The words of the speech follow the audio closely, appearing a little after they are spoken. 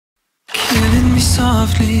killing me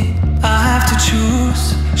softly. I have to choose.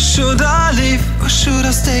 Should I leave or should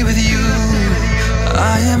I stay with you?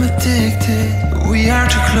 I am addicted, we are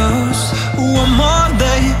too close. One more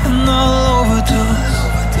day and I'll overdose.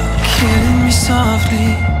 Killing me softly,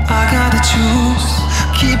 I gotta choose.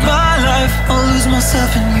 Keep my life or lose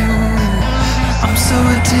myself in you. I'm so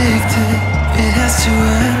addicted, it has to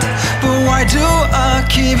end. But why do I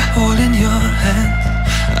keep holding your hand?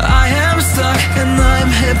 I am stuck and I'm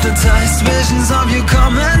hypnotized. Visions of you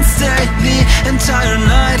come and stay the entire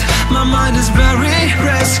night. My mind is blurry,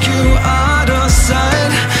 rescue out of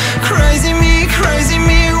sight. Crazy me,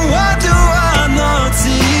 what do I not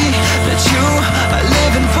see? That you are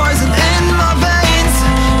living poison in my veins.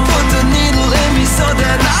 Put the needle in me so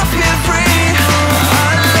that I feel free.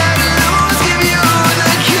 I let loose, give you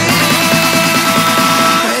the key.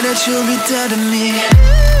 Pray that you'll be dead to me.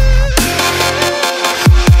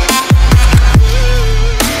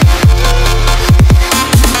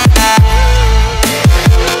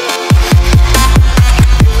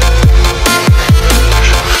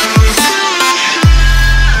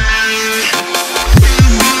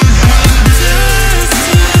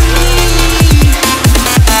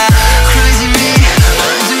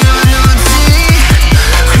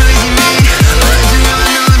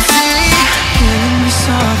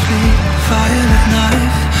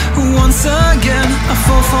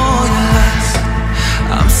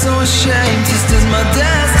 Ashamed, this is my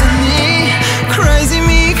destiny. Crazy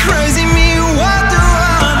me, what do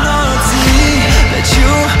I not see? That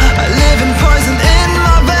you are living poison in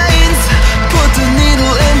my veins. Put the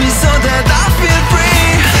needle in me so that I feel free.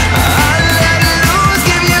 I let loose,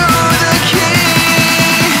 give you the key.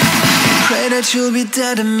 Pray that you'll be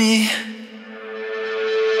dead to me.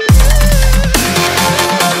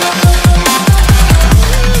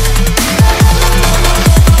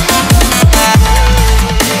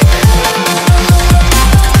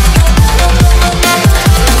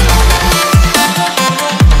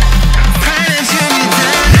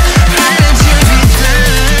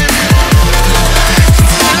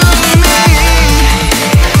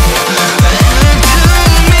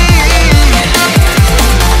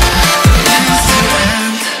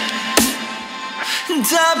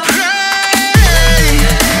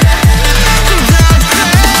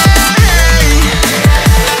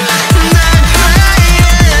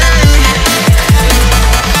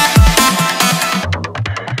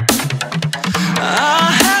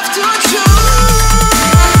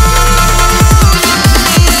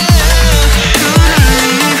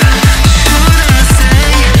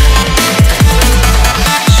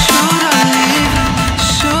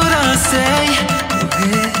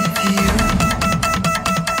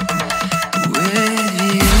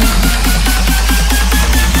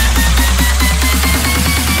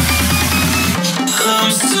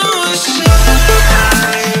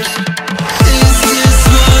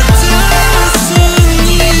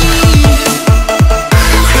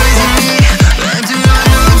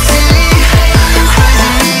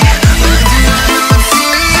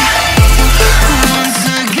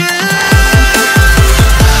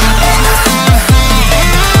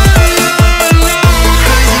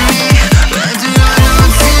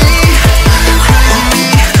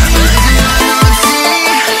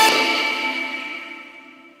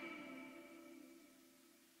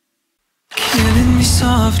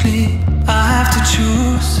 Softly, I have to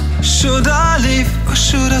choose. Should I leave or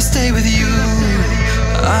should I stay with you?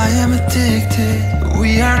 I am addicted,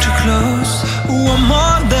 we are too close. One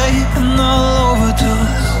more day and I'll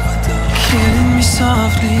overdose. Killing me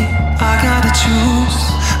softly, I gotta choose.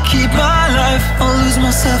 Keep my life or lose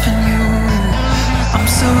myself in you. I'm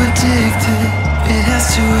so addicted, it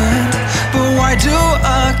has to end. But why do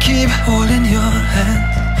I keep holding your hand?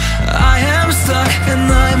 I am stuck and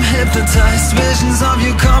I'm hypnotized. Visions of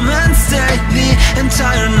you come and stay the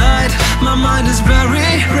entire night. My mind is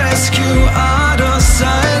blurry, rescue out of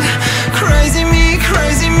sight. Crazy me,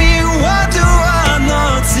 what do I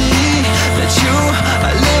not see? That you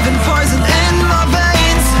are living poison in my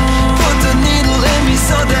veins. Put the needle in me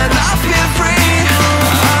so that I feel free.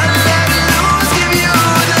 I let loose, give you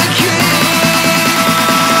the key.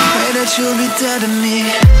 Pray that you'll be dead to me.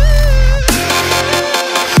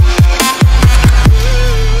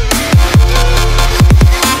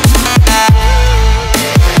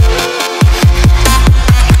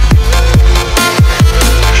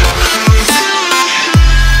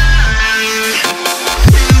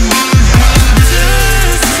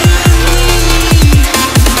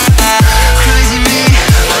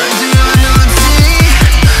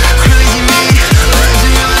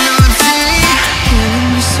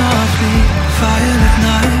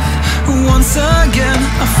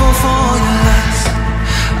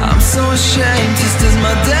 ashamed, is this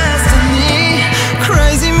my destiny?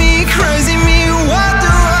 Crazy me, what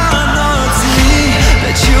do I not see?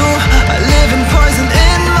 That you are living poison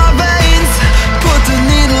in my veins. Put the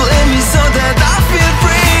needle in me so that I feel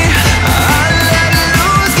free. I let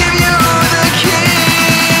loose, give you the key.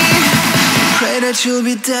 Pray that you'll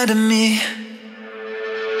be dead to me.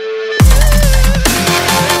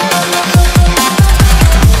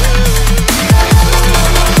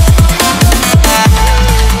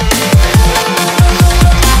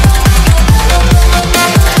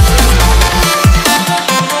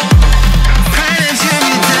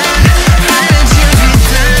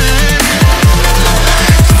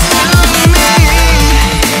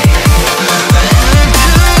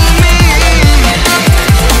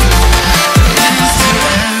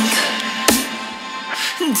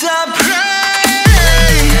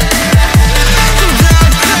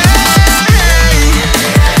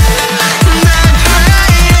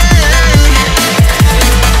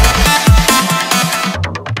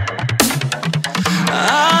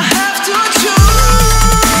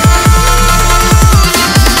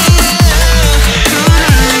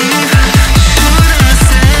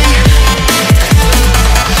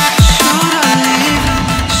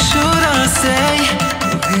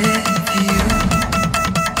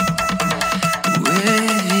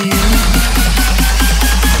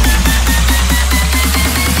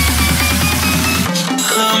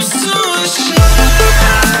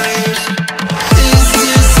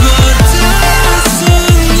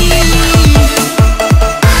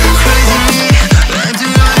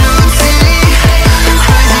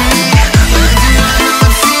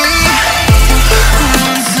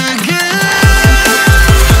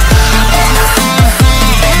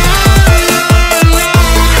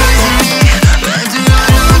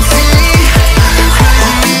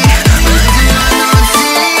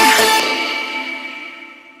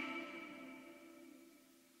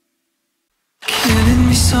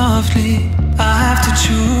 I have to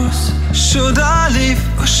choose. Should I leave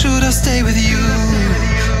or should I stay with you?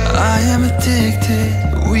 I am addicted,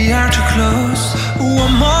 we are too close.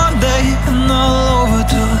 One more day and I'll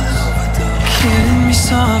overdose. Killing me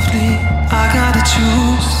softly, I gotta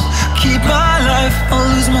choose. Keep my life or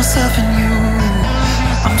lose myself in you.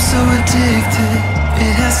 I'm so addicted,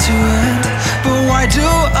 it has to end. But why do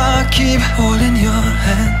I keep holding your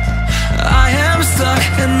hand? I am stuck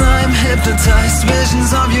and I am hypnotized.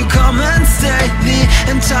 Visions of you come and stay the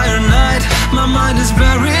entire night. My mind is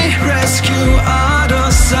blurry, rescue out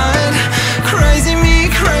of sight. Crazy me,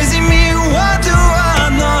 what do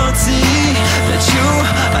I not see? That you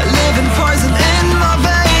are living poison in my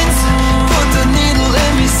veins. Put the needle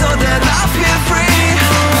in me so that I feel free.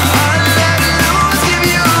 I let loose, give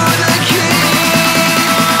you the key.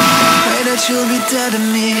 Pray that you'll be dead to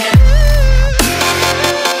me.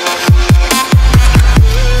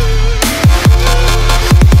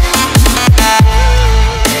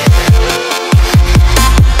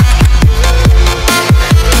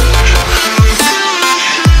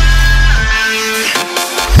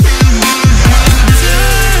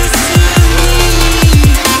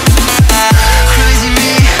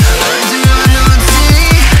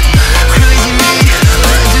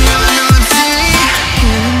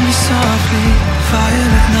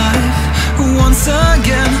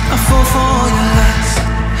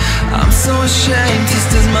 Ashamed, is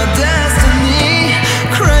this my destiny?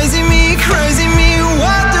 Crazy me,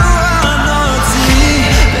 what do I not see?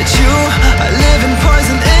 That you are living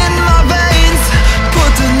poison in my veins.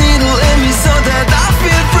 Put the needle in me so that I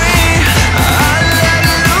feel free. I let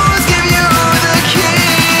loose, give you the key.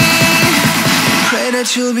 Pray that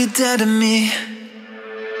you'll be dead to me.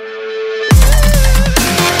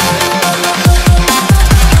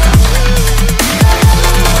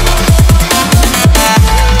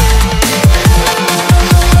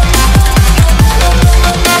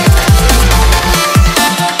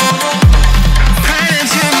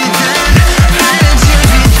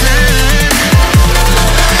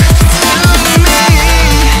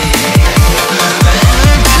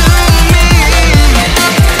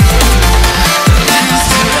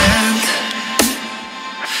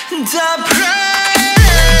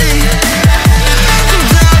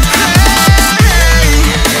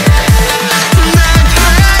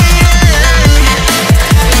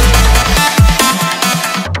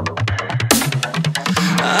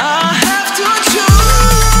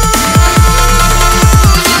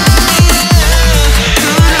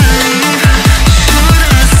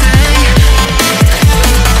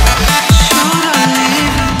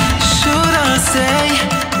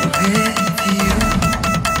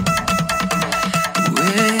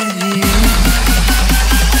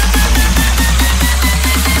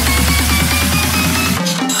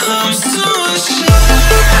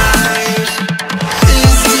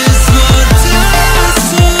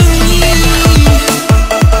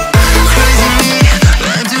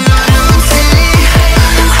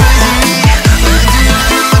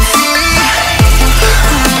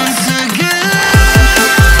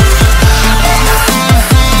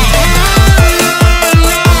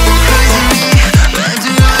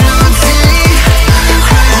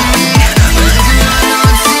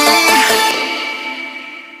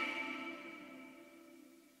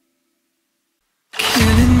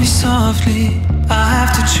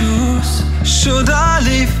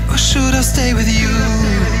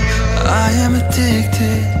 am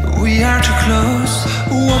addicted, we are too close.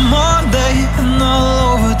 One more day and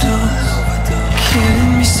I'll overdose.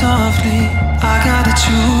 Killing me softly, I gotta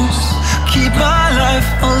choose. Keep my life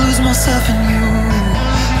or lose myself in you.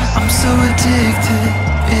 I'm so addicted,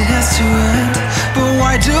 it has to end. But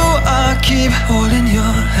why do I keep holding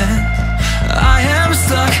your hand? I am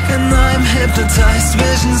stuck and I'm hypnotized.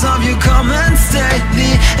 Visions of you come and stay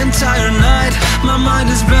the entire night. My mind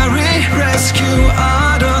is blurry, rescue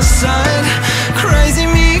out of sight. Crazy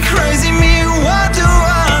me, what do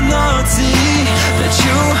I not see? That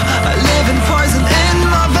you are living poison in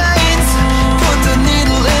my veins. Put the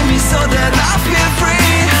needle in me so that I feel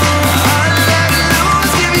free. I let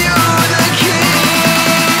loose, give you the key.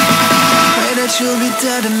 Pray that you'll be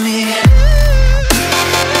dead to me.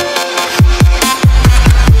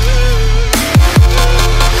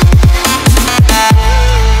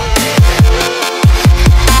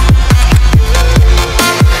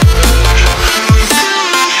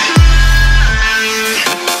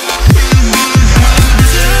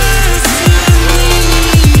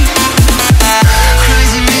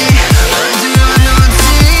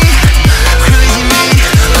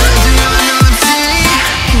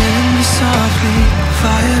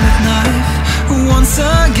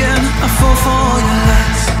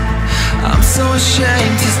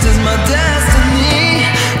 Ashamed, this is my destiny.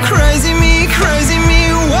 Crazy me,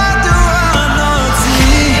 what do I not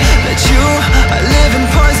see? That you are living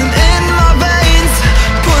poison in my veins.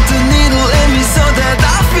 Put the needle in me so that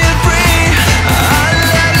I feel free. I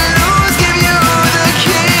let loose, give you the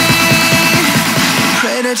key.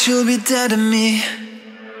 Pray that you'll be dead to me.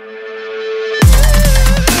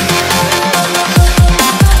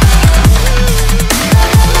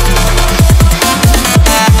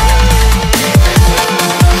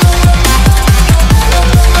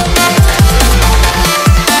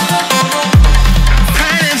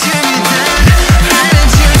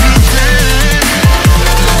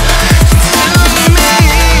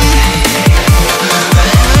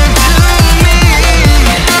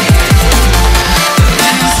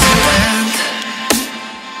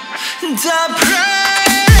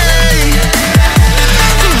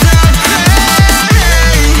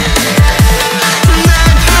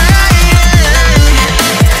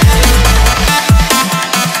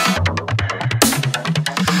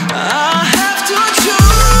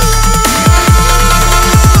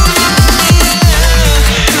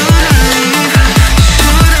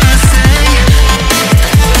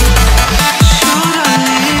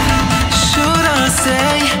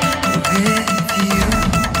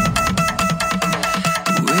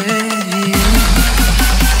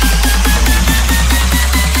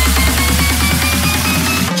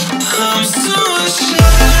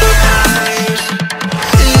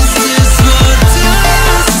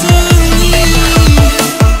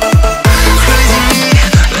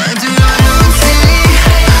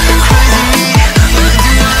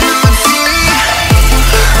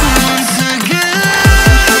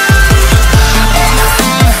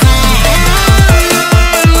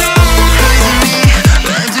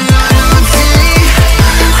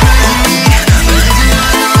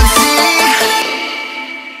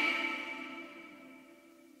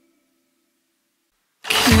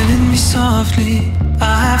 Softly,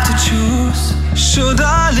 I have to choose. Should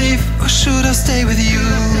I leave or should I stay with you?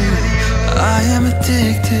 I am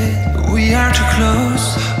addicted, we are too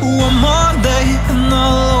close. One more day and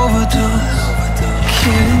I'll overdose.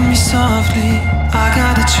 Killing me softly, I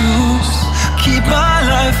gotta choose. Keep my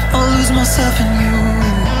life or lose myself in you.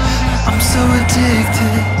 I'm so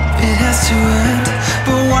addicted, it has to end.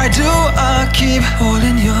 But why do I keep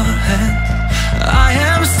holding your hand? I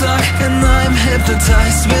am stuck and I'm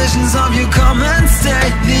hypnotized. Visions of you come and stay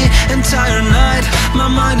the entire night. My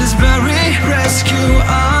mind is blurry, rescue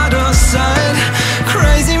out of sight.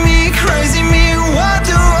 Crazy me, what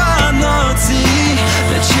do I not see?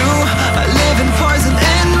 That you are living poison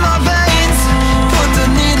in my veins. Put the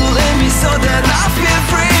needle in me so that I feel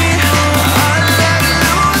free. I let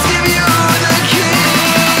loose, give you the key.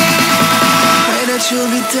 Pray that you'll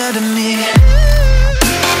be dead to me.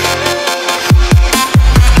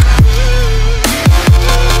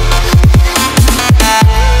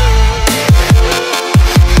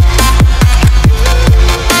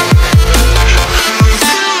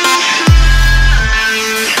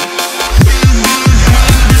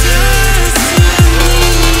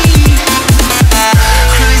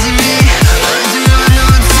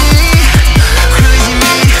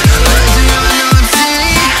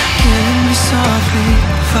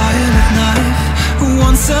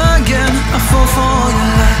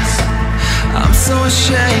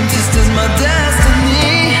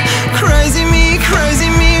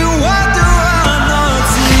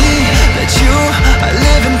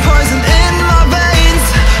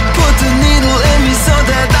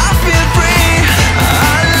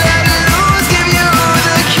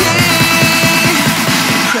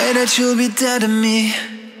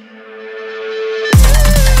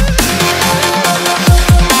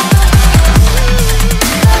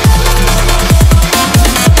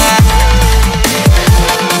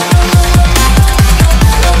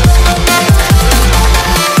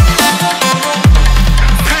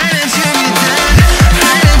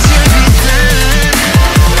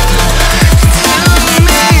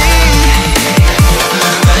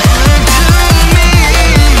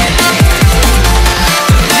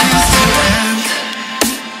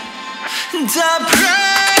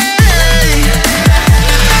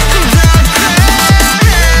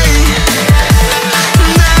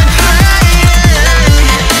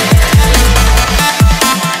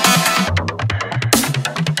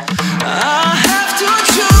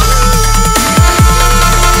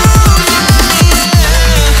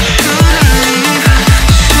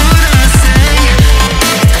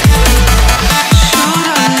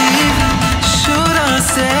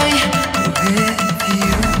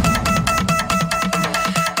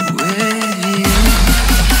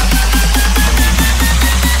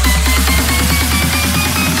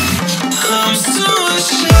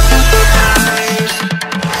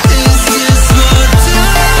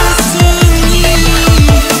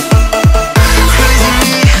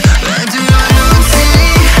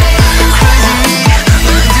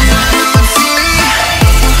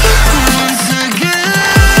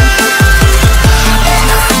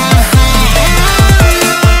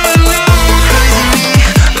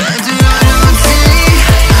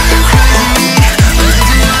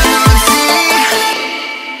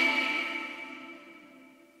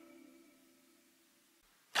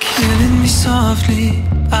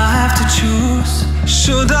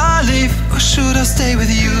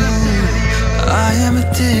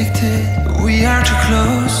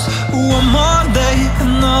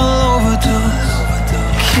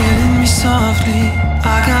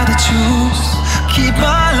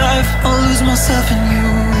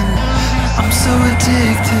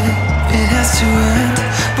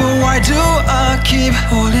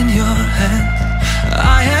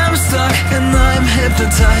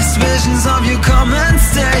 Hypnotized, visions of you come and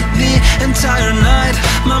stay the entire night.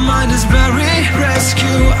 My mind is blurry,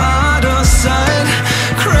 rescue out of sight.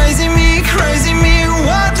 Crazy me,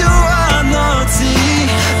 what do I not see?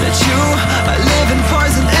 That you are living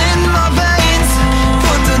poison in my veins.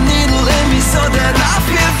 Put the needle in me so that I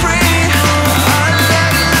feel free. I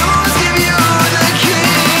let loose, give you the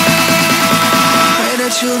key. Pray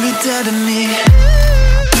that you'll be dead to me.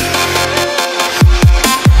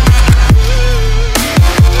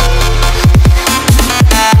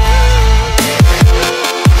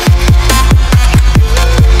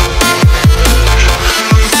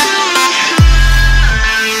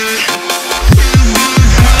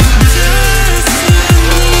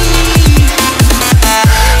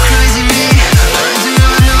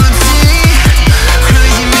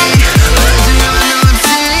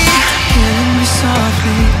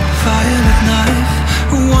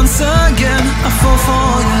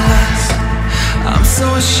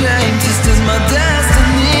 Ashamed, this is my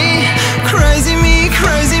destiny. Crazy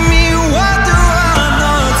me, what do I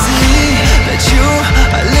not see? That you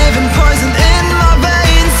are living poison in my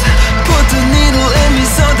veins. Put the needle in me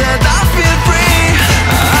so that I feel free.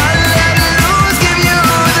 I let loose, give you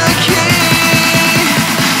the key.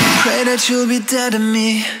 Pray that you'll be dead to me.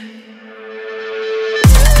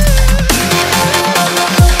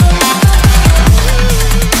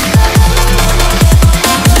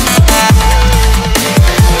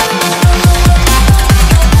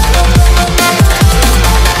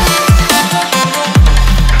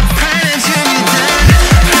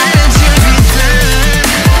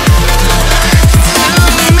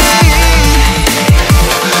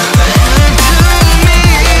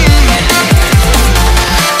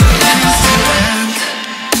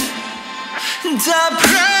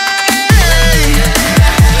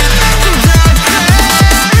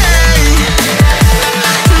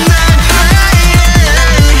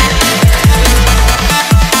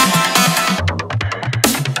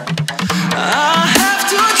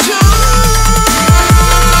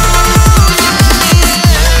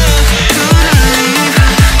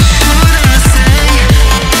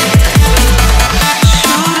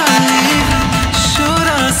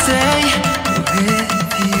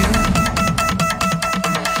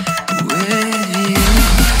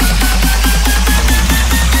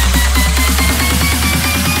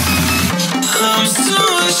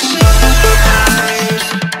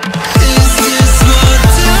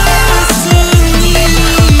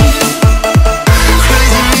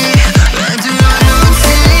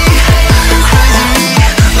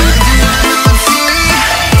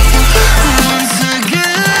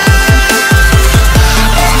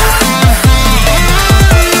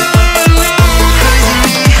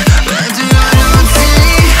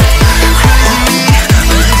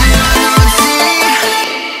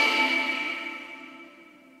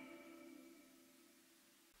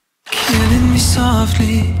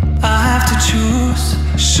 Softly, I have to choose.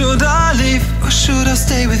 Should I leave or should I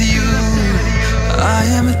stay with you? I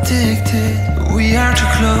am addicted, we are too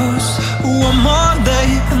close. One more day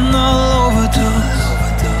and I'll overdose.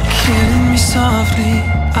 Killing me softly,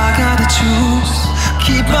 I gotta choose.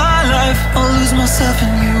 myself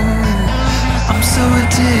in you. I'm so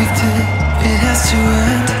addicted, it has to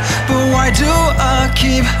end. But why do I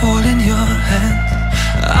keep holding your hand?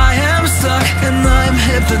 I am stuck and I'm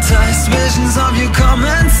hypnotized. Visions of you come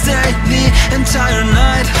and stay the entire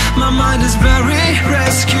night. My mind is buried,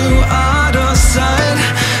 rescue out of sight.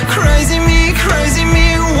 Crazy me,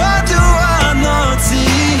 what do I not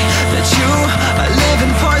see? That you are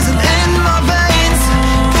living poison in my veins.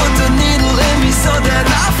 Put the needle in me so that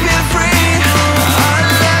I feel free. I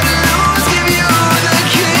let loose, give you the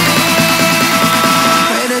key.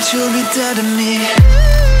 Pray that you'll be dead to me.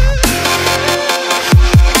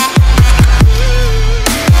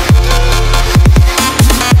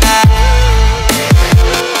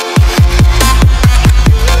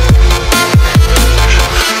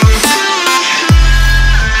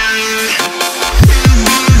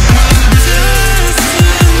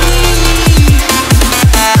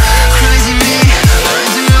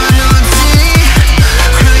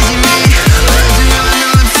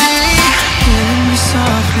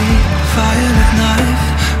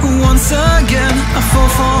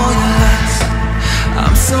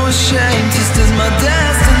 Ashamed, this is my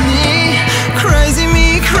destiny. Crazy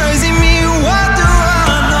me, what do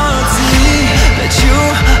I not see? That you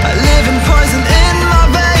are living poison in my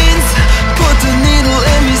veins. Put the needle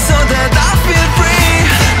in me so that I feel free.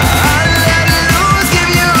 I let loose,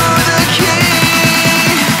 give you the key.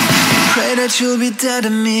 Pray that you'll be dead to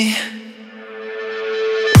me.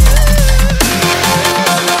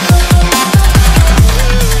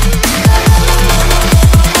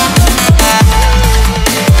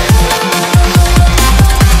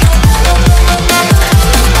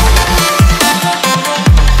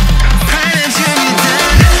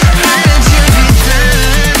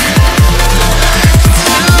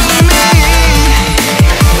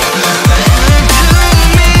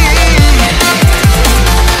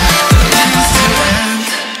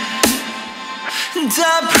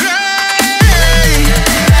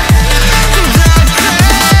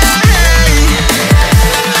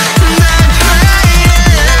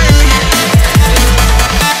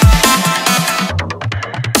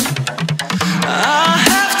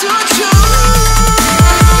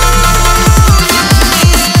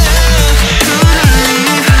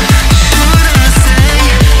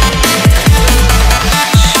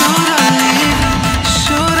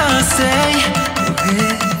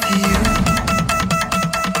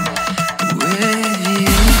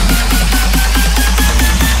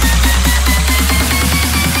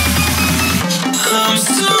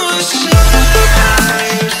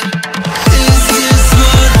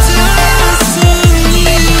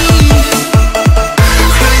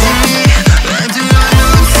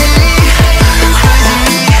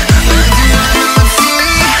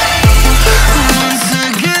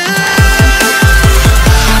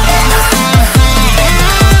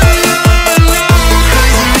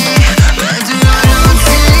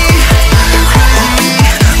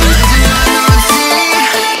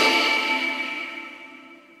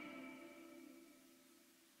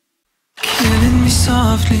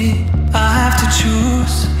 Softly, I have to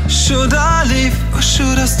choose. Should I leave or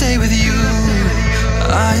should I stay with you?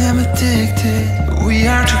 I am addicted, we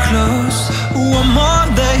are too close. One more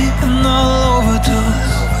day and I'll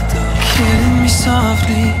overdose. Killing me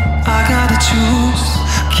softly, I gotta choose.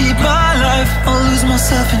 Keep my life or lose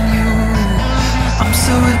myself in you. I'm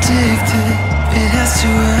so addicted, it has to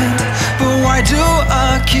end. But why do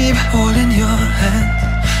I keep holding your hand?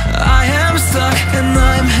 I am stuck and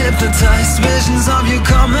I'm hypnotized. Visions of you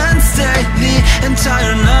come and stay the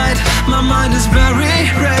entire night. My mind is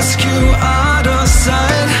buried, rescue out of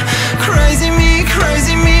sight. Crazy me,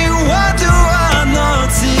 what do I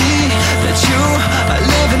not see? That you are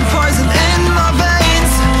living poison in my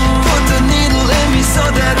veins. Put the needle in me so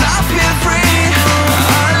that I feel free.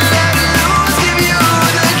 I let loose, give you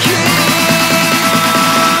the key.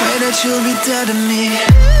 Pray that you'll be dead to me.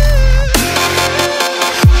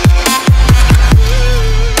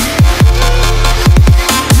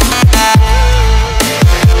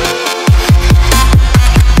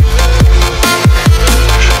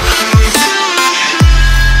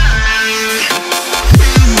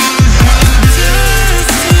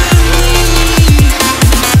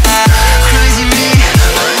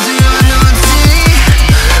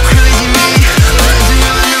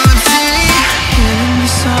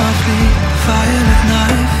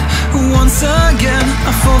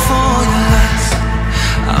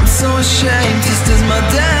 Ashamed, this is my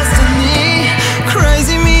destiny.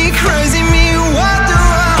 Crazy me, what do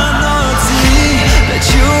I not see? That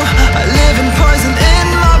you are living poison in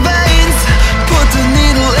my veins. Put the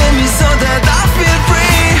needle in me so that I feel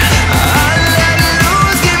free. I let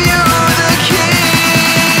loose, give you the key.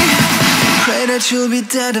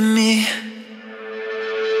 dead to me.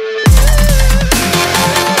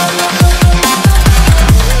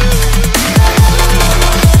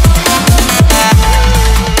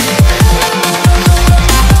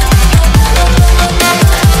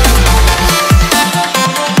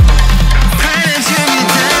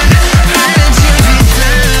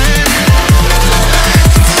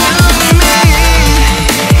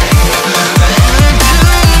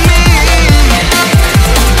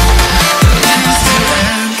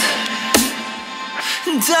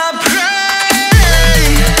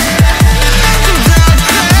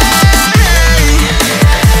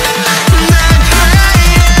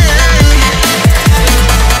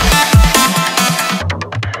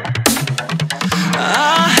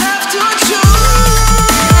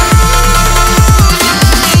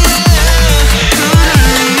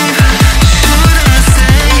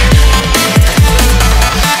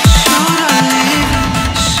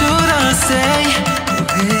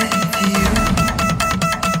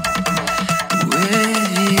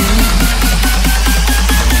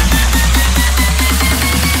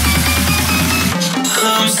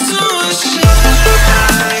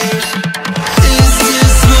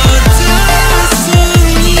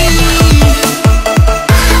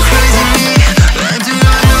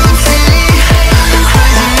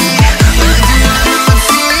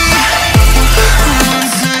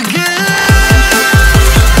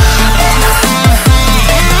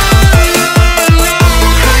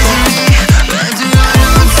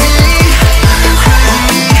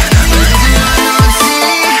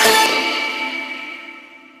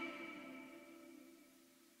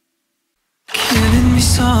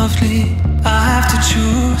 Softly, I have to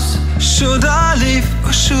choose. Should I leave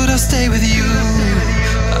or should I stay with you?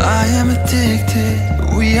 I am addicted,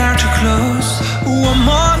 we are too close. One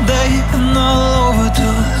more day and I'll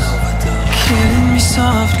overdose. Killing me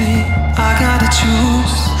softly, I gotta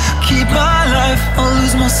choose. Keep my life or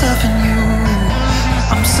lose myself in you.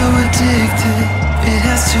 I'm so addicted, it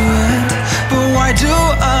has to end. But why do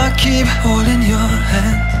I keep holding your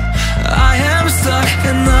hand? I am stuck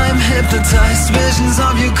and I'm hypnotized. Visions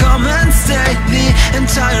of you come and stay the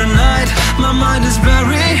entire night. My mind is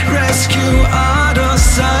buried, rescue out of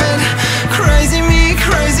sight. Crazy me,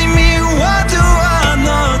 what do I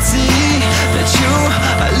not see? That you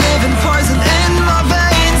are living poison in my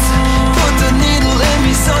veins. Put the needle in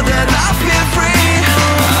me so that I feel free.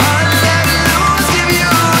 I let loose, give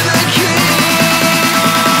you the key.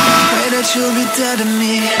 Pray that you'll be dead to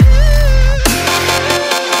me.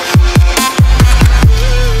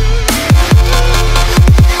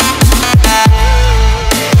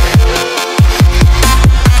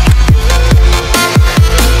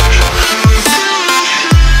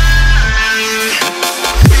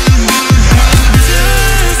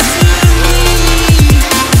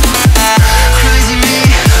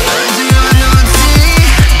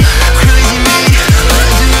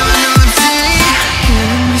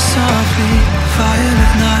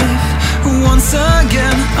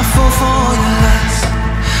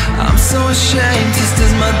 Ashamed, this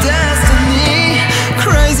is my destiny.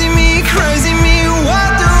 Crazy me,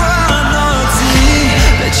 what do I not see?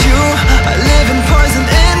 That you are living poison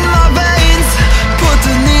in my veins. Put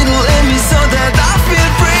the needle in me so that I feel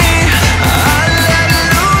free. I let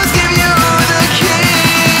loose, give you the key.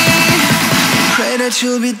 Pray that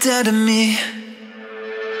you'll be dead to me.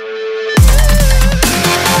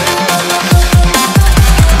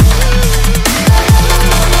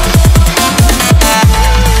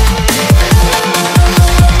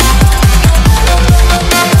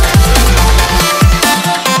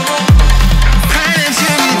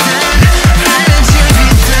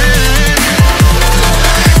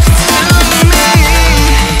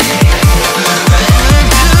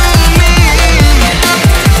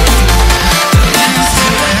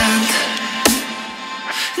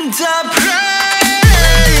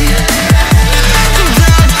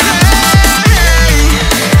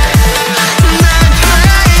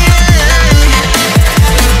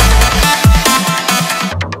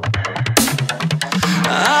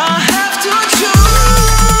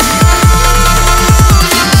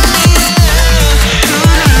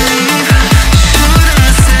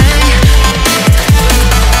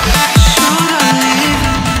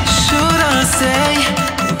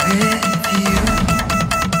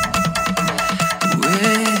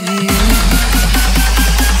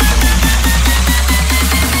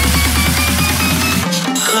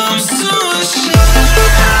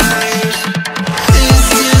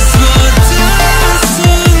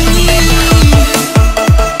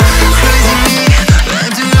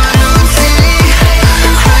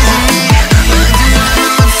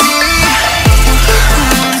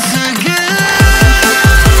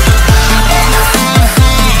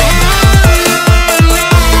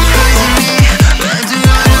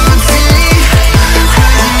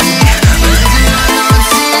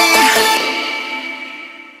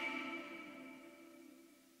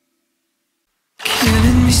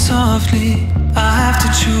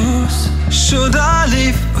 Should I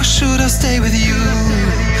leave or should I stay with you?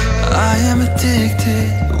 I am addicted,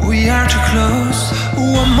 we are too close.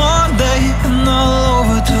 One more day and I'll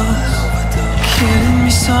overdose. Killing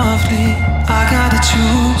me softly, I gotta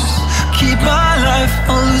choose. Keep my life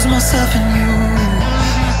or lose myself in you.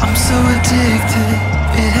 I'm so addicted,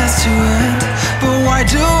 it has to end. But why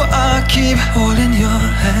do I keep holding your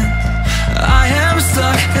hand? I am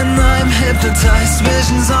stuck and I'm hypnotized.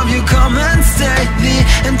 Visions of you come and stay the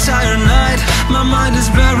entire night. My mind is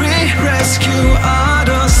blurry, rescue out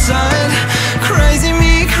of sight. Crazy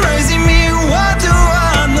me, what do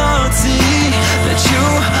I not see? That you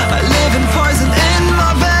are living poison in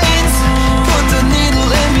my veins. Put the needle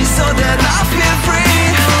in me so that I feel free.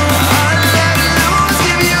 I let loose,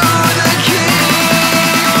 give you the key.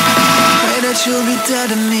 Pray that you'll be dead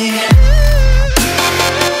to me.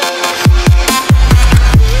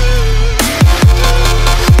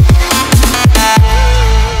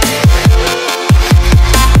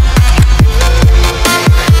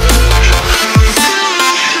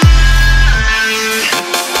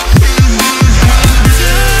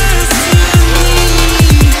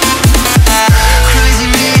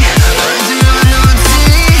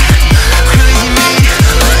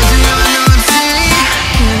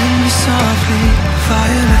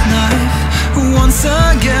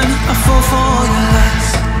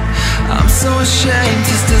 Ashamed,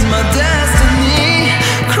 this is my destiny.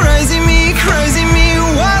 Crazy me,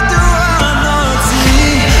 what do I not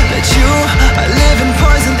see? That you are living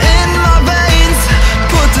poison in my veins.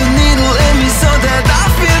 Put the needle in me so that I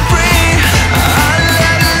feel free. I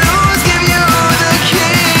let loose, give you the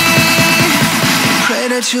key. Pray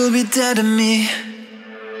that you'll be dead to me.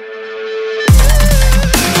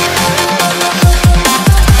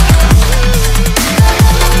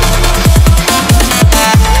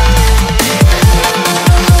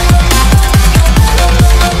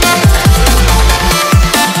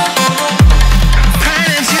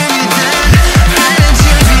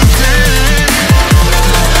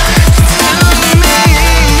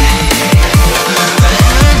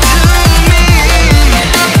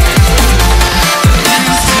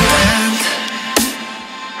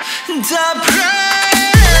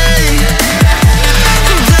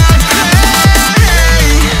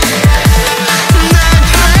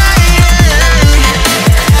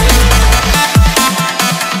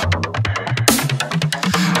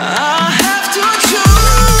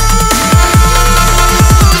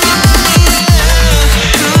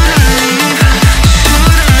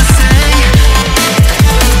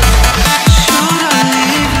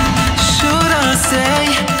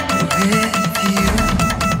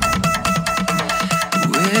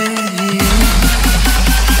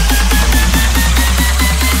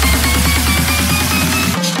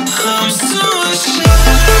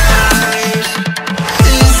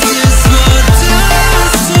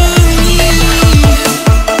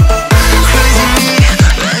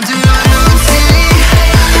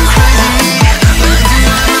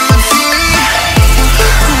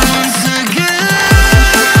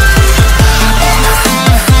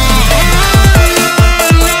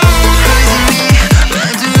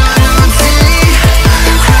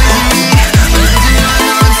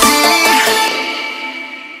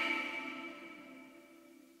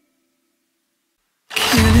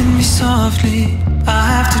 Softly, I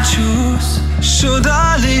have to choose. Should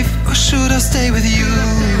I leave or should I stay with you?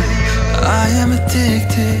 I am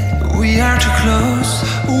addicted, we are too close.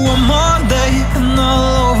 One more day and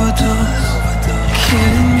I'll overdose.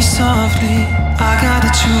 Killing me softly, I gotta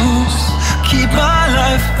choose. Keep my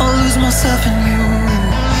life or lose myself in you.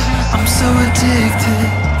 I'm so addicted,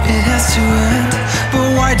 it has to end. But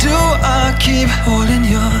why do I keep holding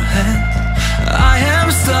your hand? I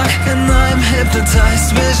am stuck and I'm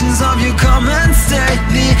hypnotized. Visions of you come and stay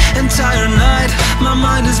the entire night. My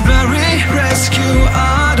mind is blurry, rescue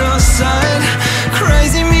out of sight.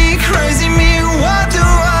 Crazy me, what do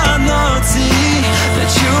I not see?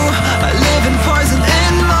 That you are living poison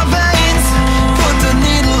in my veins. Put the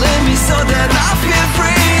needle in me so that I feel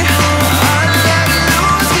free. I let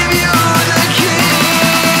loose, give you the key.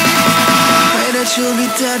 Pray that you'll be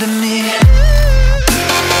dead to me.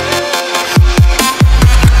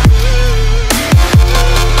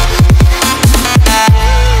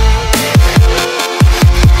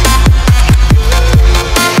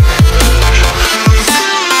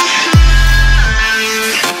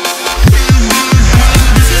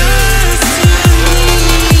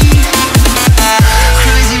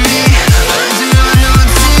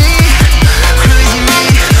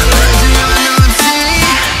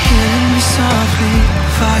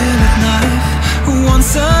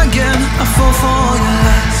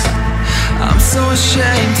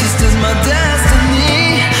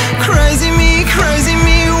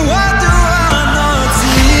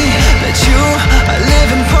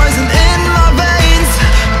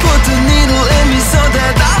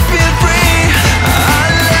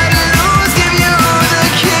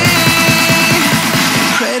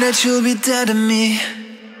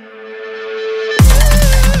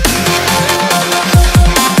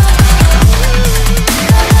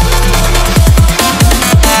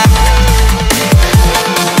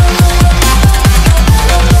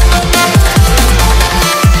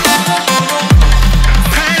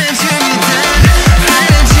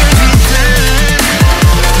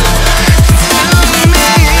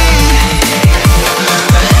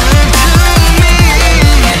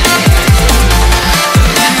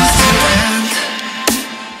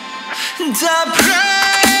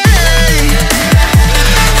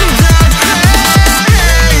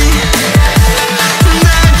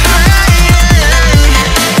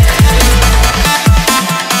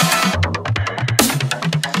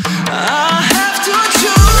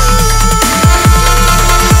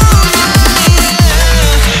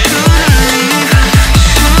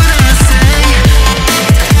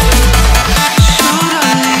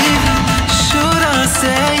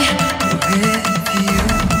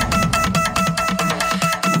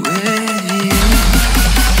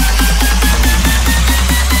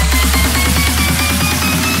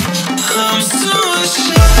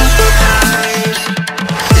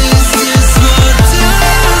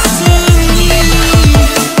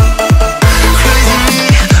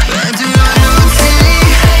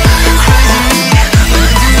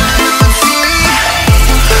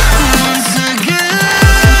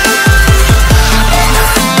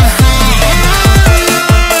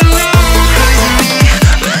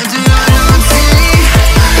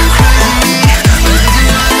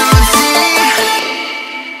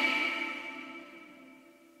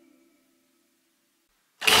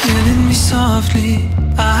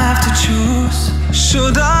 I have to choose.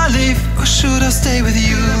 Should I leave or should I stay with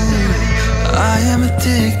you? I am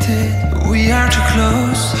addicted, we are too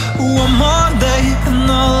close. One more day and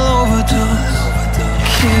I'll overdose.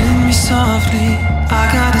 Killing me softly, I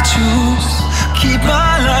gotta choose. Keep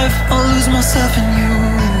my life or lose myself in you.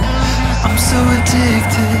 I'm so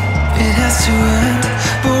addicted, it has to end.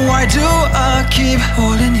 But why do I keep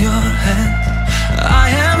holding your hand? I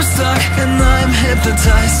am stuck and I'm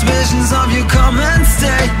hypnotized. Visions of you come and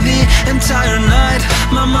stay the entire night.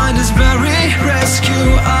 My mind is blurry,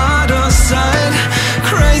 rescue out of sight.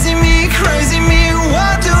 Crazy me,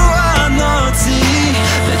 what do I not see?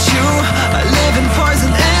 That you are living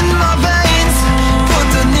poison in my veins. Put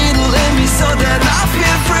the needle in me so that I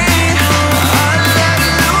feel free. I let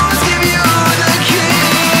it loose, give you the key.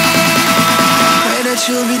 Pray that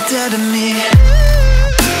you'll be dead to me.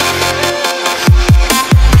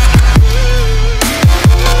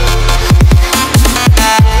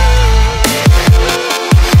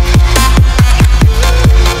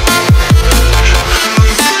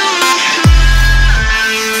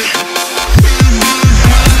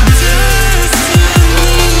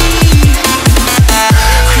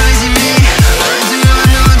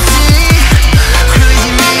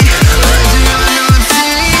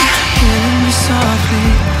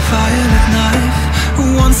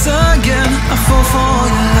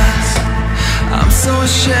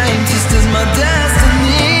 Ashamed, this is my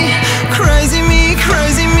destiny. Crazy me,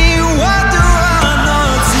 what do I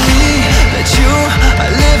not see? That you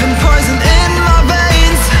are living poison in my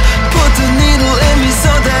veins. Put the needle in me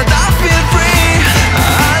so that I feel free.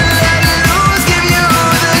 I let it loose, give you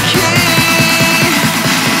the key.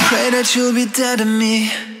 Pray that you'll be dead to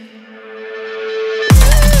me.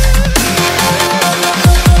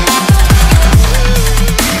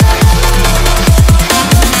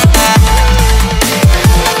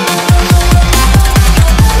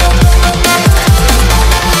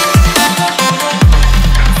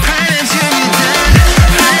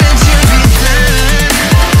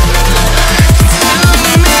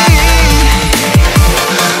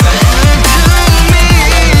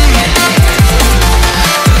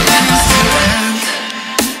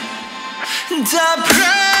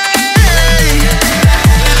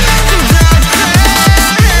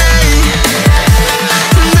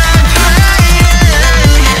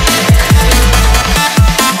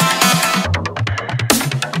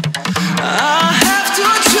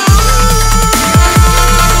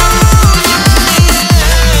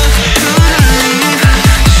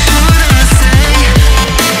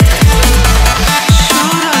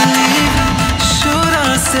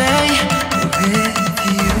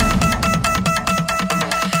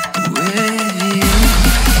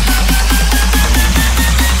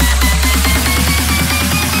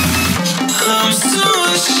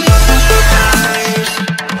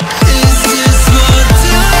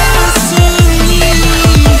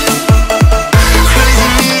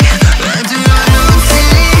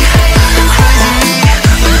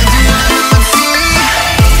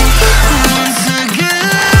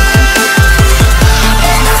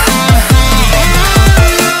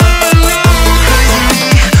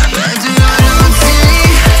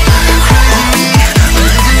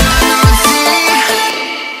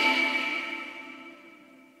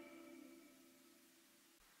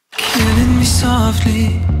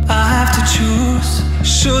 Softly, I have to choose.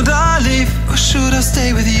 Should I leave or should I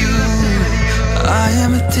stay with you? I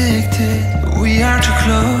am addicted, we are too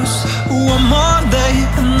close. One more day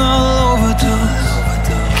and I'll overdose.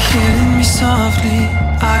 Killing me softly,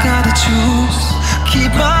 I gotta choose.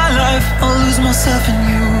 Keep my life or lose myself in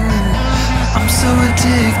you. I'm so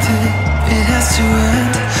addicted, it has to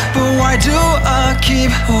end. But why do I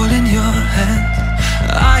keep holding your hand?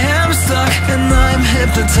 I am stuck and I'm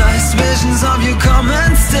hypnotized. Visions of you come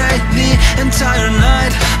and stay the entire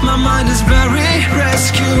night. My mind is blurry,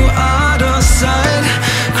 rescue out of sight.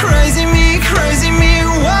 Crazy me,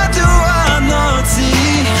 what do I not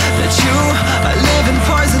see? That you are living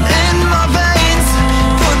poison in my veins.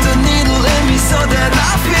 Put the needle in me so that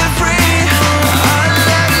I feel free. I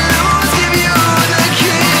let loose, give you the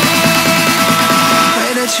key.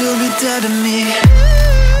 Pray that you'll be dead to me.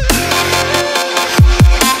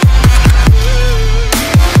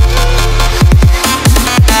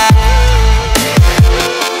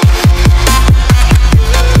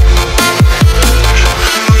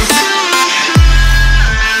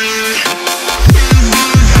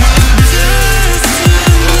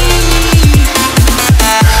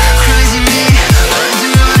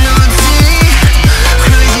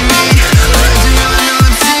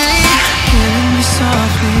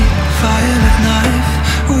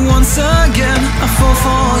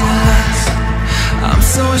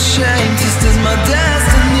 Ashamed, this is my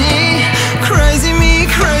destiny. Crazy me,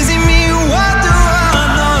 what do I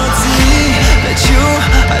not see? That you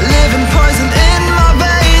are living poison in my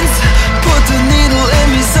veins. Put the needle in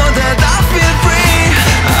me so that I feel free.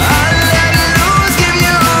 I let loose, give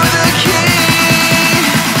you the key.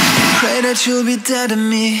 Pray that you'll be dead to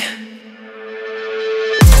me.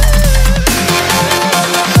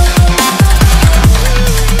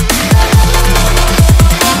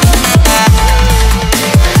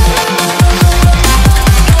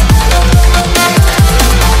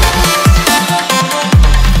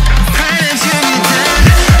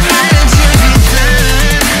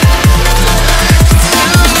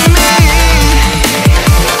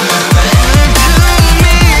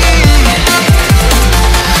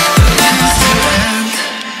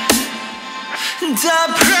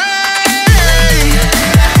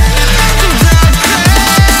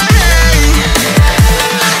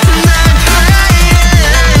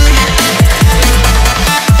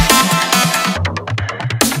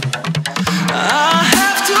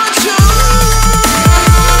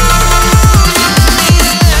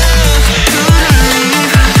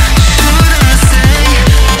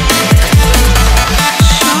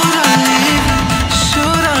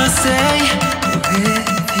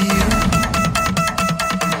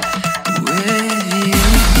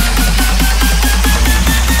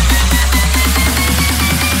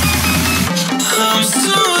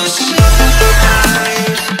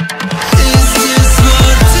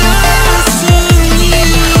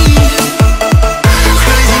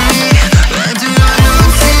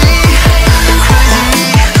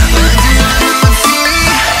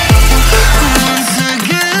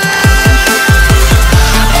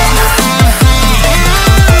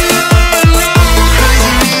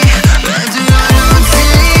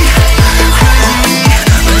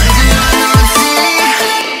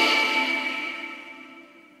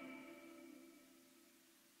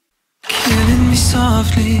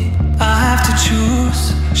 Softly, I have to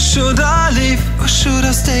choose. Should I leave or should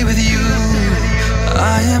I stay with you?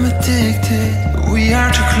 I am addicted, we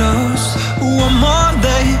are too close. One more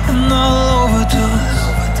day and I'll overdose.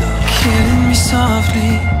 Killing me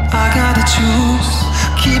softly, I gotta choose.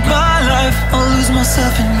 Keep my life or lose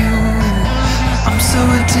myself in you. I'm so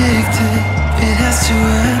addicted, it has to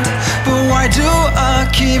end. But why do I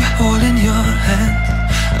keep holding your hand?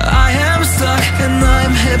 I am stuck and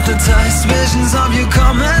I'm hypnotized. Visions of you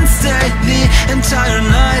come and stay the entire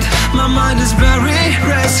night. My mind is blurry,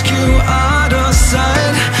 rescue out of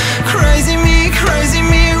sight. Crazy me,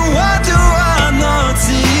 what do I not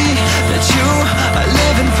see? That you are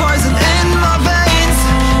living poison in my veins.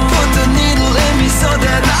 Put the needle in me so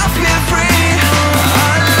that I feel free.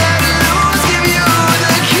 I let loose, give you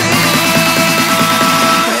the key.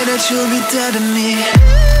 Pray that you'll be dead to me.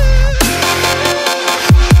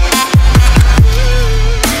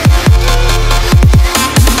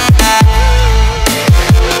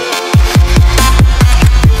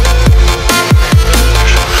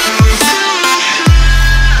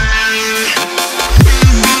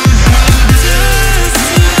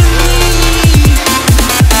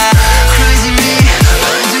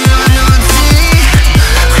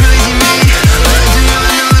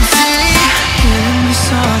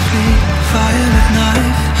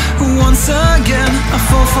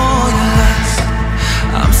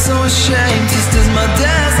 Ashamed, this is my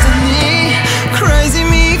destiny. Crazy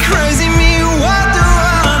me, what do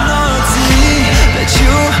I not see? That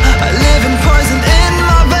you are living poison in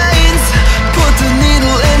my veins. Put the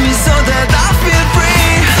needle in me so that I feel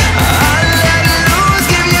free.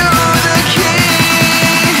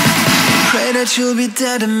 that you'll be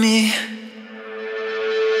dead to me.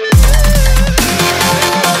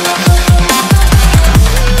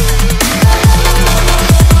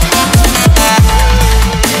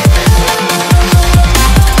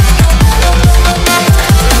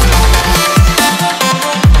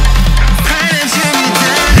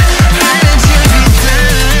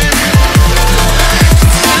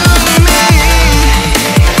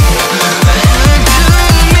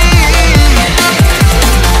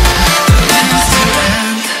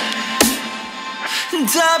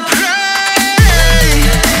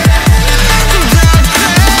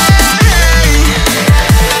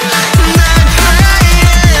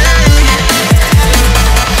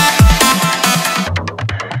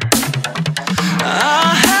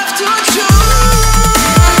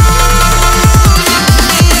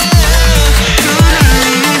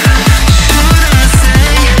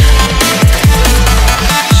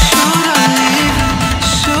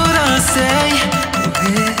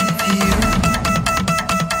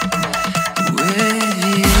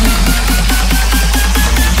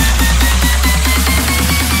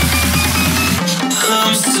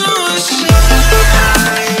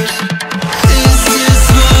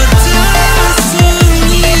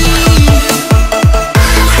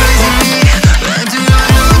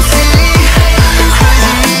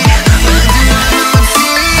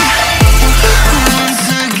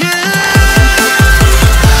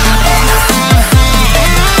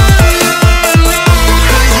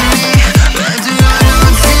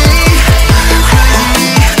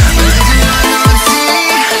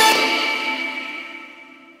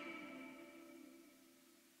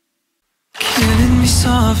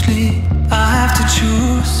 Softly, I have to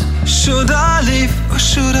choose. Should I leave or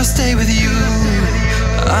should I stay with you?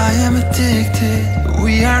 I am addicted,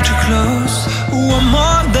 we are too close. One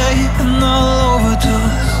more day and I'll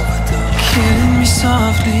overdose. Killing me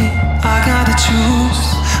softly, I gotta choose.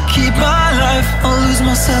 Keep my life or lose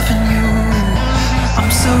myself in you. I'm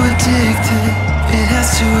so addicted, it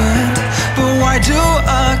has to end. But why do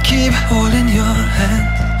I keep holding your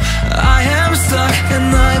hand? I am stuck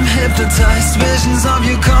and I'm hypnotized. Visions of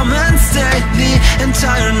you come and stay the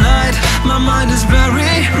entire night. My mind is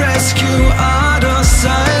blurry, rescue out of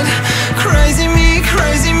sight. Crazy me,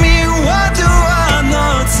 what do I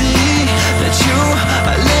not see? That you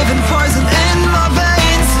are living poison in my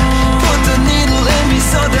veins. Put the needle in me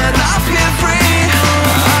so that I feel free.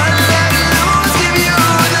 I let loose, give you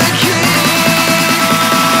the key.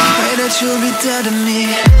 Pray that you'll be dead to me.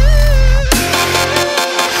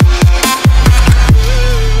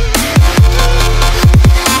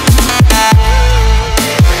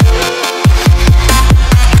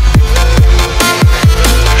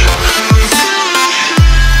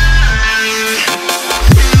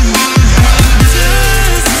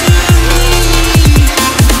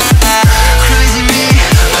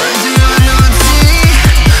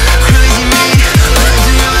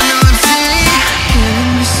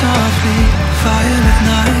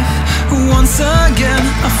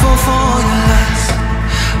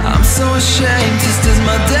 Ashamed, this is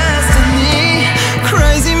my destiny.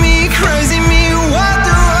 Crazy me, what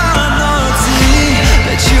do I not see?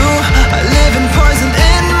 That you are living poison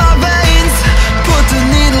in my veins. Put the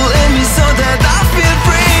needle in me so that I feel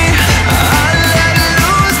free. I let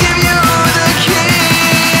loose, give you the key.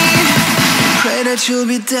 Pray that you'll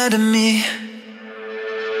be dead to me.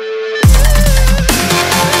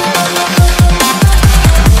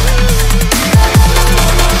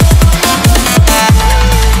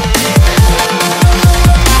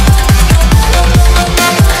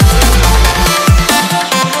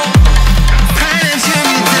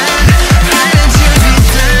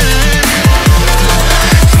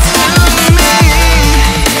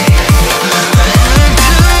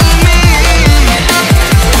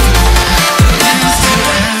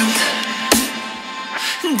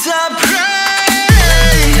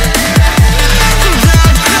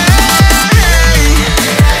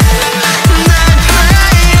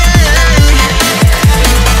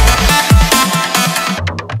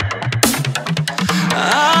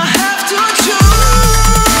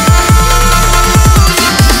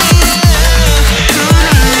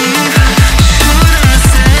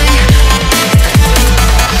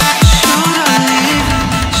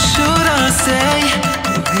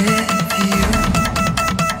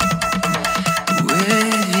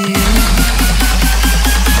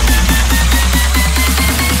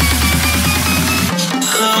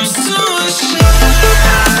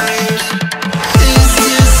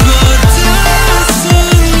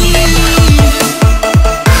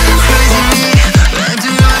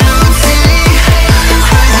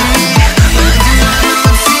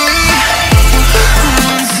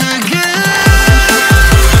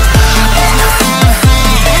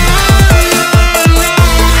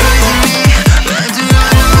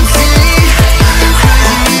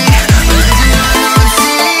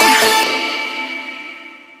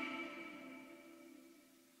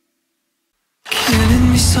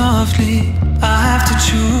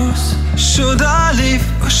 Should I leave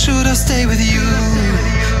or should I stay with you?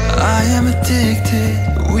 I am addicted,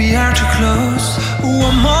 we are too close.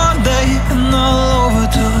 One more day and I'll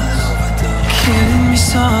overdose. Killing me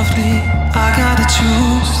softly, I gotta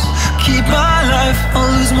choose. Keep my life or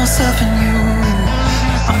lose myself in you.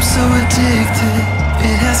 I'm so addicted,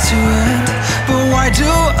 it has to end. But why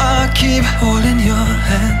do I keep holding your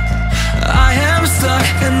hand? I am stuck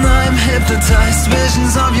and I'm hypnotized.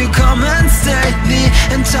 Visions of you come and stay the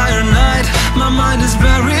entire night. My mind is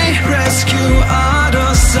blurry, rescue out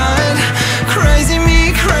of sight. Crazy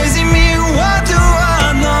me, what do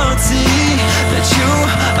I not see? That you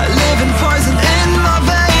are living poison in my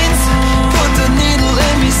veins. Put the needle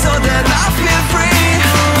in me so that I feel free.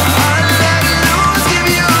 I let loose, give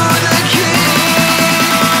you the key.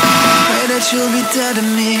 Pray that you'll be dead to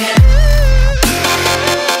me.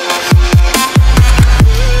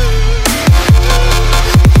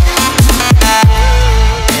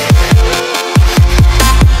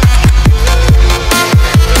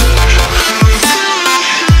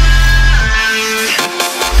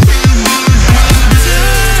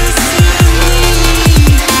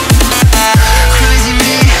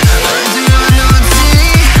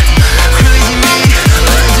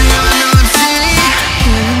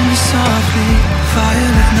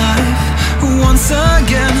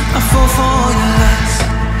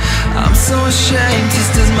 Ashamed,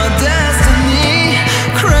 this is my destiny.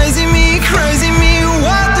 Crazy me,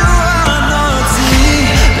 what do I not see?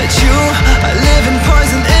 That you are living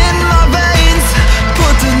poison in my veins.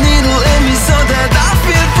 Put the needle in me so that I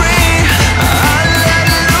feel free. I let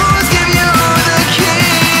loose, give you the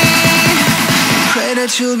key. Pray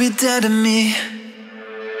that you'll be dead to me.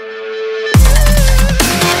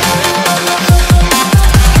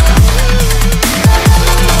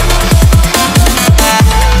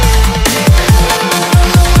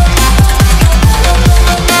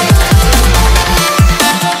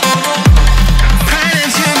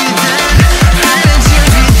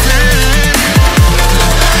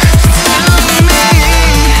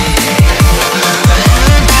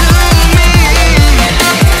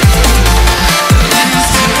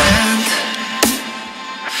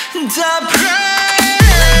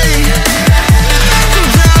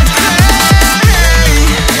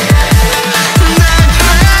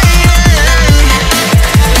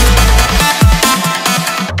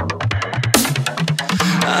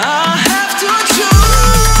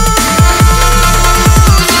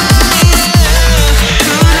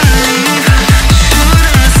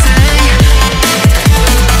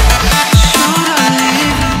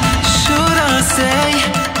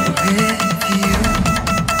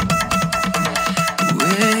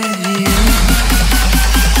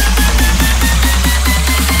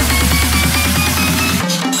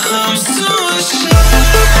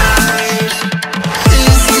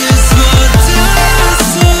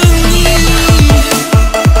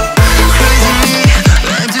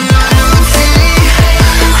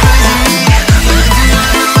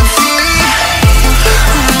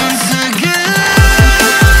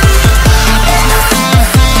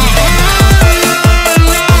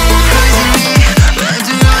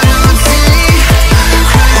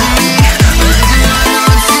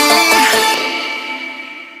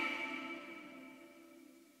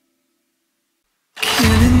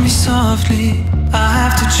 Softly, I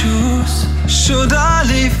have to choose. Should I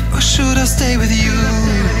leave or should I stay with you?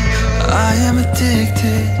 I am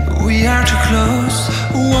addicted, we are too close.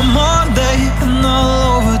 One more day and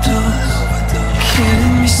I'll overdose.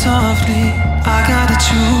 Killing me softly, I gotta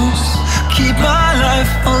choose. Keep my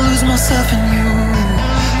life or lose myself in you.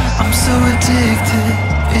 I'm so addicted,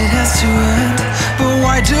 it has to end. But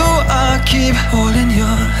why do I keep holding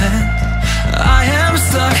your hand? I am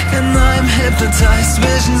stuck and I'm hypnotized.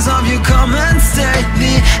 Visions of you come and stay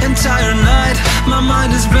the entire night. My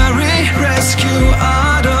mind is blurry, rescue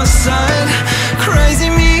out of sight. Crazy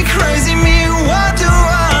me, what do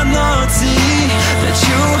I not see? That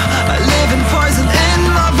you are living poison in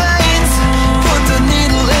my veins. Put the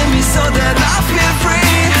needle in me so that I feel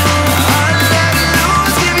free. I let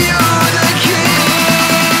loose, give you the key.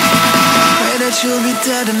 Pray that you'll be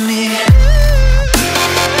dead to me.